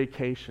Christmas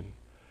vacation.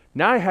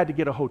 Now I had to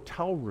get a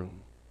hotel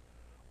room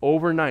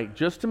overnight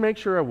just to make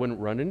sure I wouldn't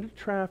run into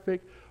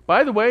traffic.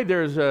 By the way,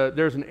 there's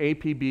an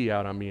APB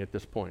out on me at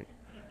this point.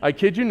 I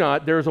kid you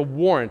not, there's a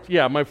warrant.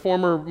 Yeah, my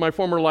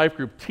former life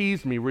group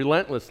teased me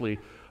relentlessly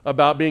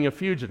about being a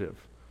fugitive.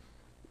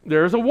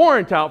 There's a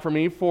warrant out for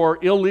me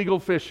for illegal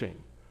fishing.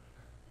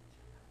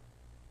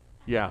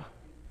 Yeah.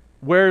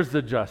 Where's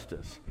the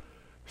justice?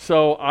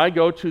 So I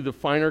go to the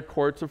finer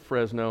courts of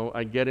Fresno.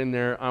 I get in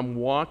there. I'm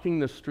walking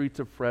the streets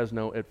of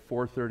Fresno at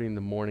 4:30 in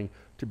the morning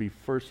to be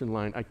first in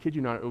line. I kid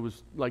you not, it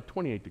was like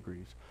 28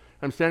 degrees.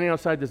 I'm standing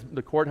outside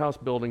the courthouse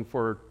building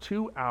for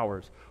 2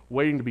 hours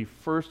waiting to be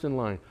first in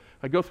line.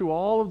 I go through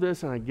all of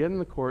this, and I get in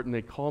the court, and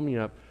they call me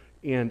up,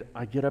 and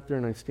I get up there,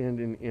 and I stand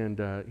in,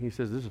 and he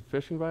says, this is a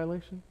fishing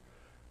violation?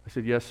 I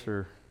said, yes,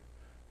 sir.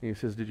 And he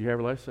says, did you have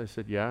a license? I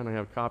said, yeah, and I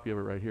have a copy of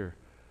it right here.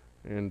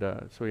 And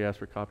so he asked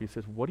for a copy. He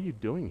says, what are you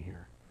doing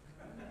here?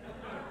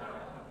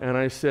 And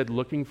I said,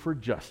 looking for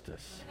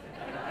justice.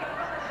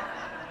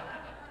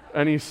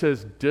 And he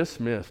says,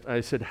 dismissed.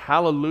 I said,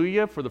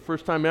 hallelujah, for the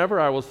first time ever,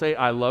 I will say,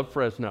 I love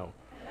Fresno.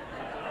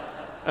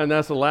 And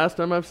that's the last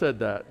time I've said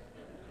that.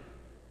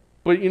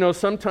 But, you know,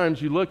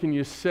 sometimes you look and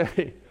you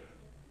say,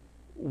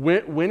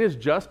 when is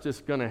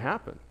justice going to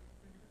happen?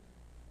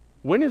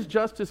 When is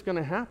justice going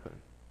to happen?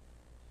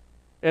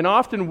 And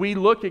often we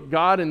look at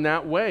God in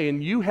that way,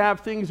 and you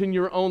have things in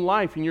your own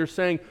life, and you're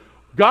saying,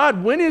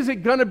 God, when is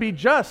it going to be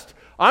just?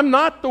 I'm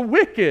not the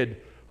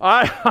wicked.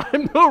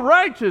 I'm the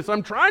righteous.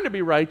 I'm trying to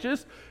be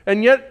righteous,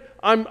 and yet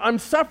I'm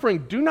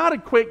suffering. Do not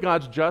equate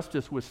God's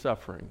justice with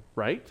suffering,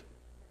 right?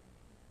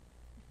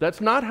 That's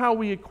not how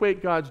we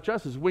equate God's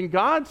justice. When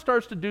God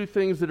starts to do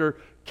things that are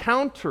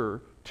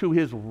counter to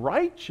his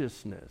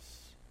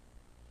righteousness,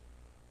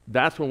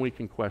 that's when we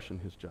can question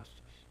his justice.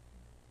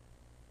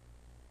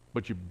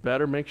 But you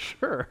better make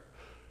sure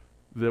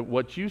that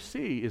what you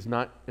see is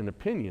not an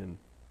opinion,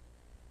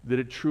 that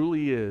it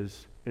truly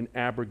is an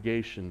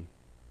abrogation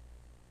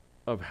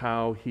of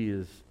how he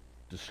is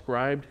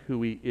described,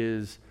 who he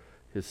is,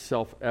 his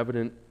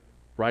self-evident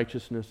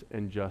righteousness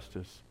and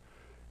justice.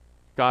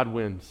 God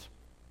wins.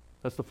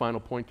 That's the final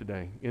point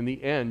today. In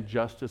the end,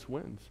 justice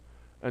wins,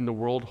 and the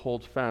world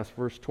holds fast.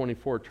 Verse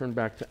 24, turn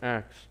back to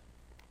Acts.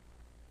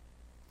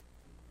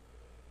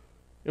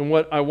 And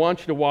what I want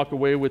you to walk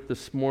away with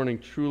this morning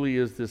truly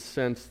is this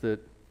sense that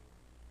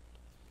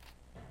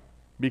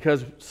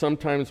because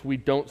sometimes we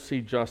don't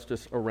see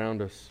justice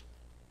around us,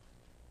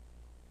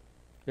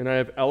 and I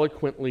have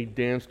eloquently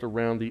danced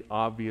around the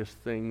obvious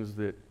things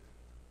that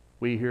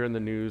we hear in the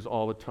news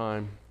all the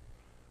time.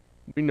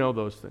 We know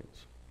those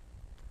things.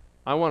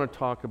 I want to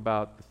talk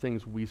about the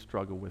things we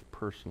struggle with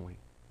personally.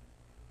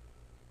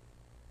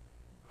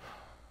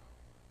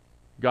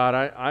 God,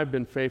 I've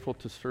been faithful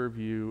to serve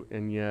you,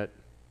 and yet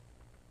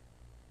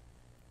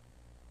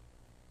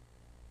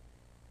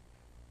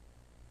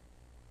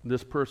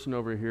this person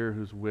over here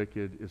who's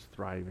wicked is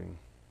thriving.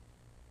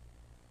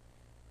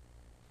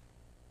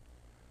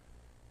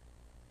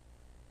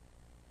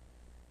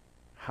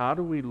 How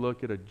do we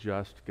look at a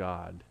just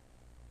God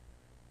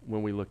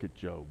when we look at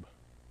Job?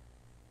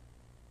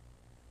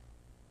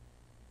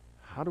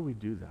 How do we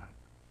do that?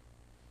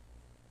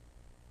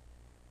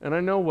 And I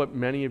know what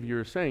many of you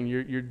are saying.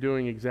 You're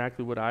doing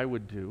exactly what I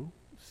would do,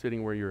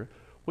 sitting where you're.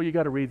 Well, you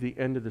got to read the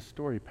end of the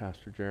story,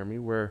 Pastor Jeremy,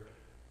 where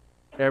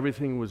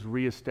everything was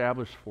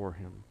reestablished for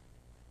him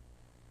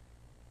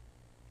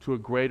to a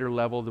greater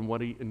level than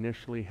what he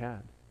initially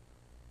had.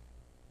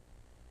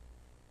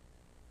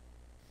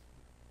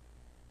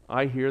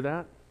 I hear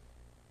that.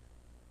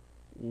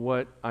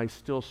 What I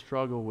still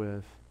struggle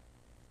with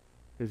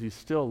is he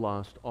still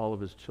lost all of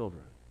his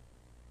children.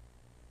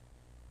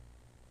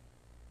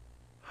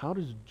 How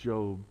does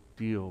Job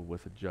deal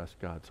with a just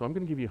God? So I'm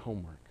going to give you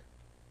homework.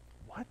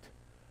 What?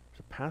 There's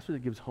a pastor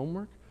that gives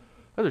homework?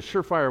 That's a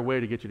surefire way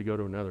to get you to go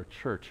to another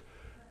church.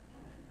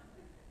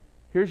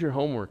 Here's your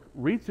homework.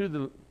 Read through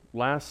the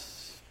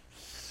last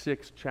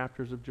 6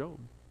 chapters of Job.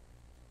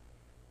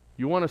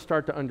 You want to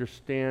start to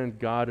understand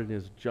God and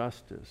His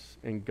justice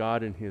and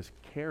God and His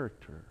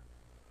character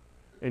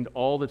and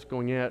all that's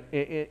going on.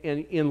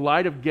 And in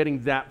light of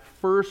getting that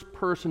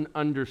first-person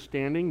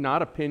understanding,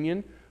 not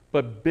opinion,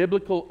 but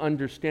biblical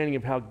understanding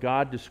of how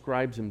God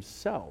describes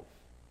Himself,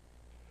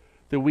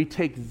 that we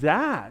take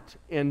that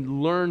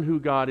and learn who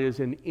God is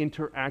and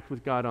interact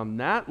with God on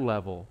that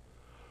level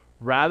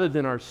rather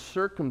than our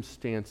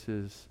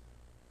circumstances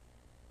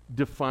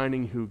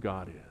defining who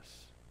God is.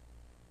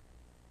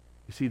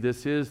 You see,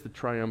 this is the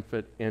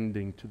triumphant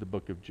ending to the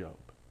book of Job.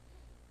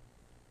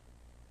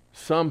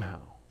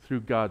 Somehow,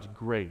 through God's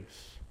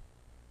grace,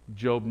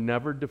 Job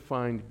never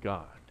defined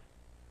God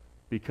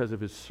because of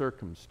his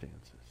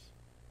circumstances.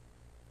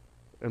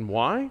 And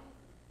why?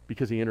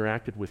 Because he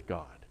interacted with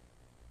God.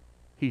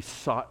 He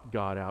sought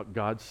God out.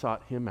 God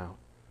sought him out.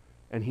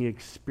 And he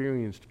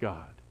experienced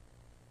God.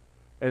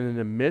 And in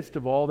the midst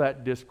of all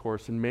that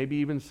discourse, and maybe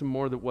even some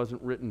more that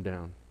wasn't written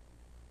down,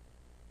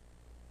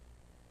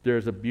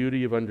 there's a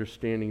beauty of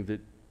understanding that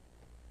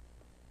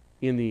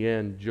in the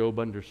end, Job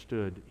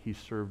understood he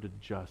served a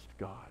just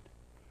God,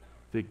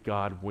 that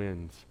God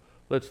wins.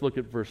 Let's look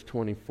at verse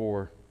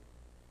 24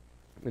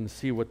 and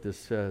see what this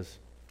says.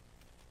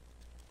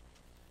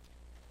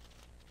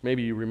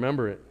 Maybe you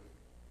remember it.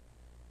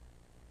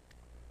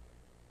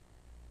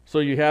 So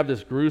you have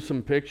this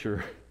gruesome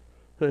picture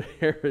that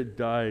Herod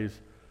dies.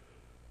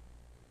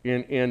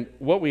 And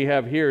what we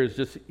have here is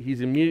just,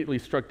 he's immediately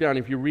struck down.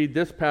 If you read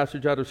this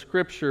passage out of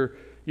Scripture,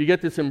 you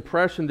get this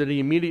impression that he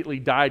immediately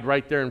died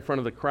right there in front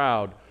of the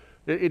crowd.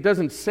 It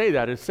doesn't say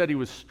that. It said he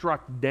was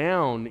struck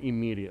down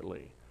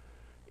immediately.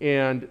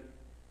 And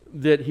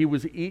that he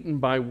was eaten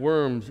by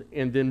worms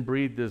and then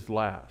breathed his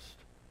last.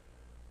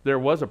 There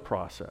was a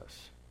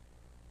process.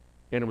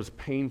 And it was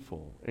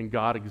painful. And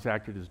God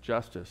exacted his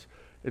justice.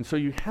 And so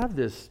you have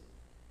this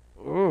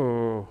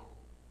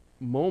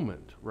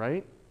moment,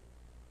 right?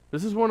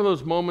 This is one of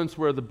those moments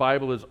where the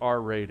Bible is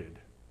R-rated.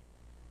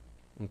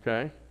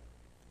 Okay?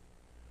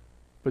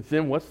 But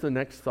then what's the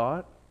next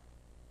thought?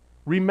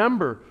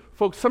 Remember,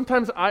 folks,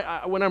 sometimes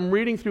when I'm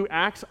reading through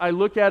Acts, I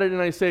look at it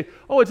and I say,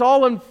 oh, it's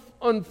all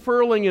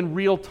unfurling in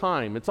real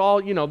time. It's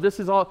all, this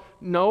is all.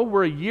 No,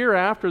 we're a year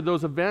after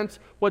those events.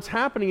 What's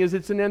happening is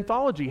it's an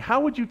anthology. How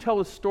would you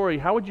tell a story?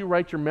 How would you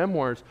write your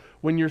memoirs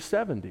when you're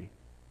 70?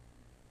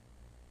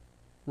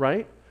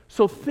 Right?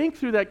 So think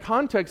through that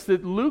context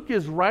that Luke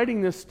is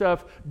writing this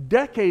stuff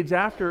decades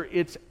after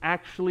it's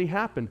actually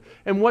happened.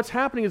 And what's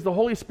happening is the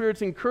Holy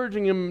Spirit's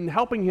encouraging him and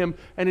helping him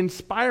and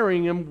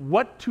inspiring him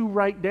what to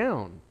write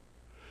down.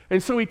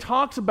 And so he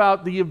talks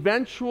about the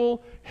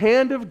eventual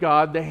hand of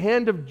God, the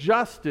hand of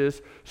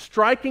justice,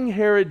 striking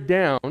Herod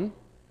down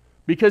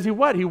because he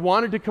what? He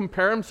wanted to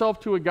compare himself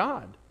to a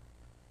god.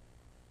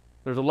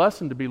 There's a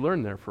lesson to be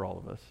learned there for all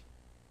of us.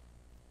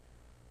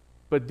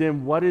 But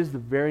then what is the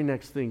very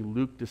next thing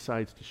Luke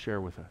decides to share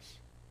with us?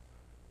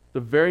 The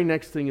very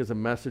next thing is a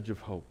message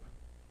of hope.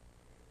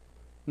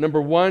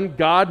 Number one,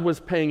 God was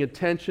paying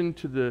attention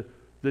to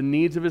the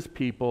needs of his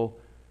people,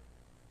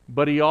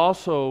 but he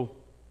also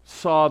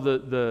saw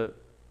the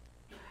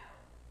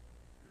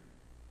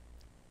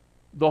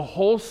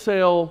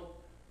wholesale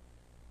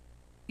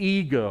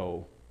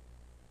ego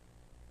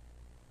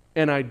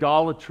and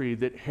idolatry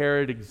that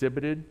Herod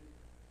exhibited,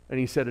 and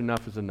he said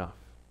enough is enough.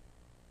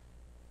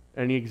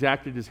 And he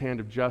exacted his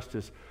hand of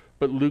justice.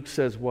 But Luke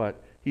says what?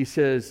 He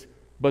says,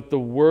 but the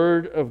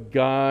word of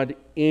God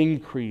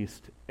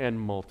increased and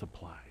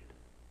multiplied.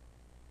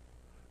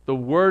 The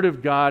word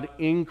of God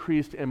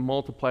increased and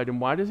multiplied. And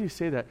why does he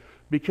say that?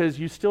 Because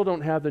you still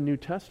don't have the New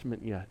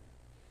Testament yet.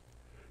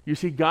 You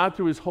see, God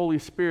through his Holy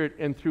Spirit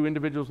and through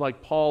individuals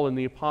like Paul and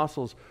the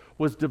apostles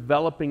was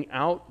developing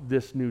out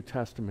this New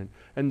Testament.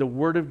 And the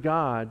word of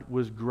God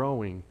was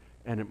growing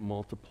and it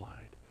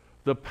multiplied.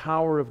 The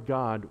power of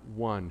God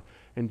won.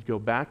 And go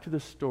back to the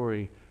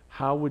story,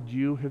 how would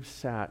you have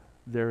sat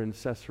there in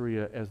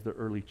Caesarea as the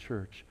early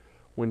church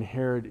when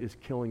Herod is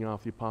killing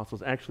off the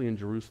apostles, actually in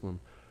Jerusalem?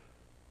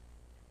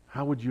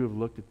 How would you have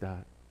looked at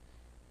that?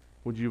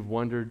 Would you have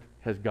wondered,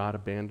 has God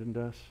abandoned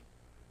us?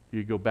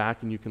 You go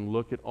back and you can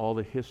look at all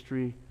the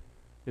history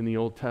in the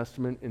Old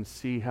Testament and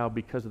see how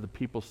because of the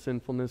people's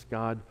sinfulness,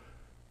 God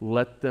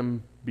let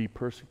them be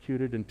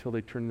persecuted until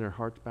they turned their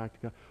hearts back to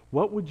God.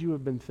 What would you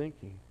have been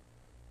thinking?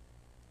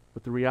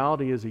 But the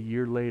reality is, a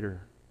year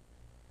later,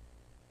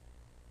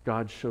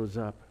 God shows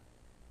up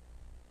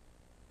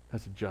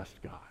as a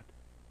just God.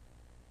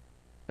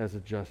 As a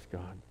just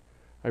God.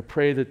 I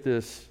pray that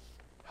this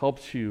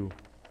helps you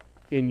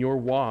in your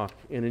walk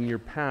and in your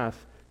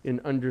path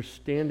in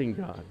understanding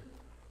God.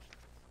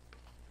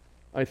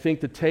 I think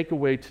the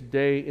takeaway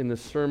today in the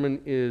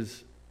sermon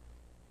is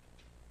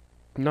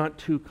not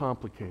too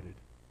complicated.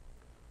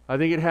 I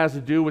think it has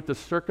to do with the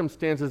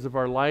circumstances of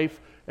our life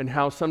and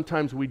how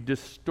sometimes we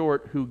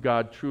distort who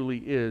God truly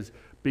is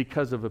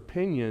because of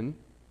opinion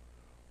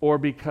or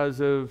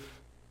because of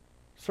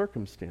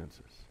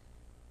circumstances.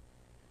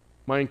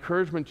 My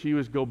encouragement to you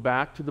is go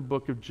back to the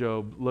book of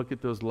Job, look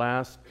at those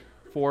last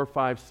 4,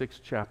 5, 6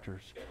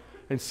 chapters,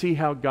 and see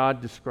how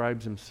God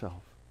describes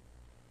himself.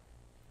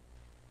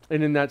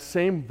 And in that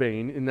same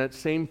vein, in that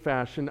same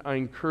fashion, I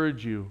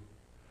encourage you,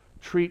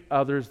 treat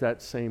others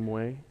that same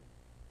way.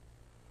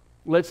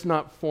 Let's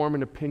not form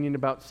an opinion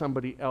about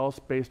somebody else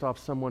based off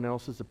someone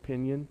else's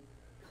opinion.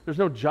 There's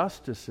no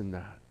justice in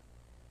that.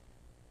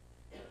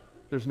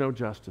 There's no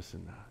justice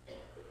in that.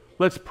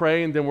 Let's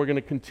pray, and then we're going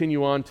to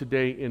continue on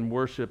today in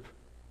worship.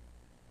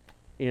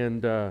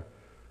 And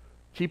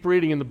keep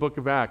reading in the book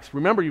of Acts.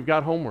 Remember, you've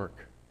got homework.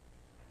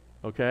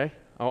 Okay?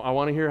 I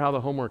want to hear how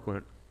the homework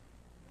went.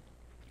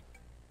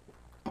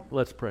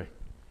 Let's pray.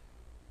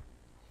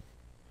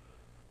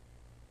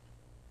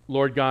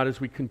 Lord God, as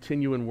we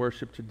continue in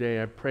worship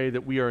today, I pray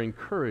that we are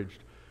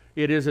encouraged.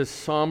 It is a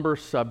somber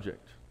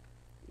subject.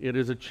 It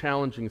is a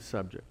challenging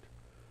subject.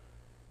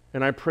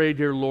 And I pray,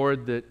 dear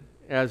Lord, that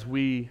as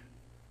we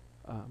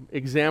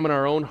examine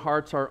our own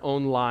hearts, our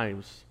own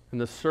lives, and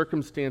the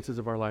circumstances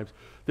of our lives,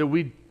 that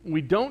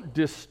we don't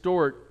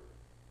distort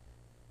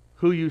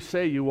who you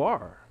say you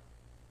are,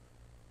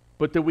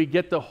 but that we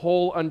get the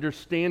whole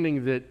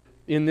understanding that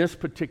in this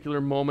particular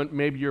moment,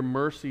 maybe your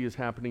mercy is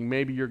happening,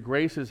 maybe your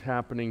grace is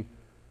happening,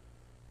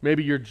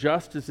 maybe your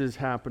justice is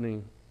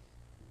happening,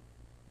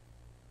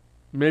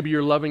 maybe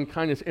your loving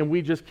kindness, and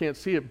we just can't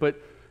see it. But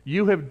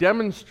you have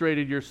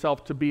demonstrated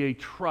yourself to be a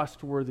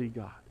trustworthy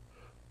God.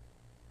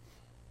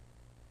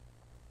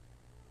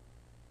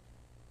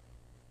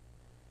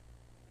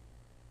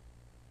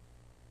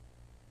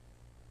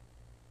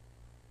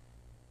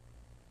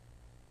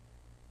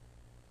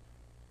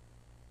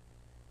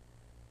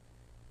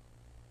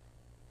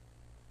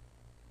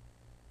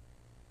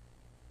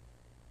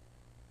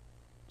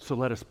 So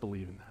let us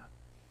believe in that.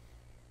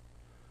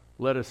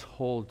 Let us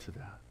hold to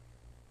that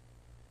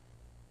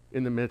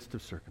in the midst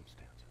of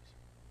circumstances.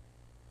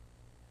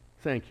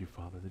 Thank you,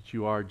 Father, that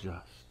you are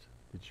just,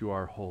 that you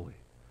are holy,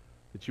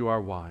 that you are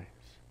wise,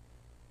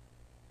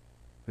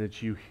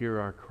 that you hear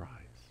our cries.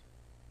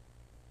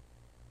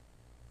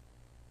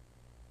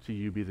 To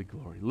you be the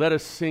glory. Let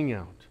us sing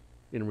out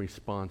in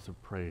response of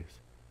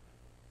praise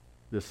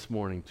this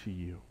morning to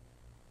you.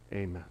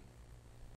 Amen.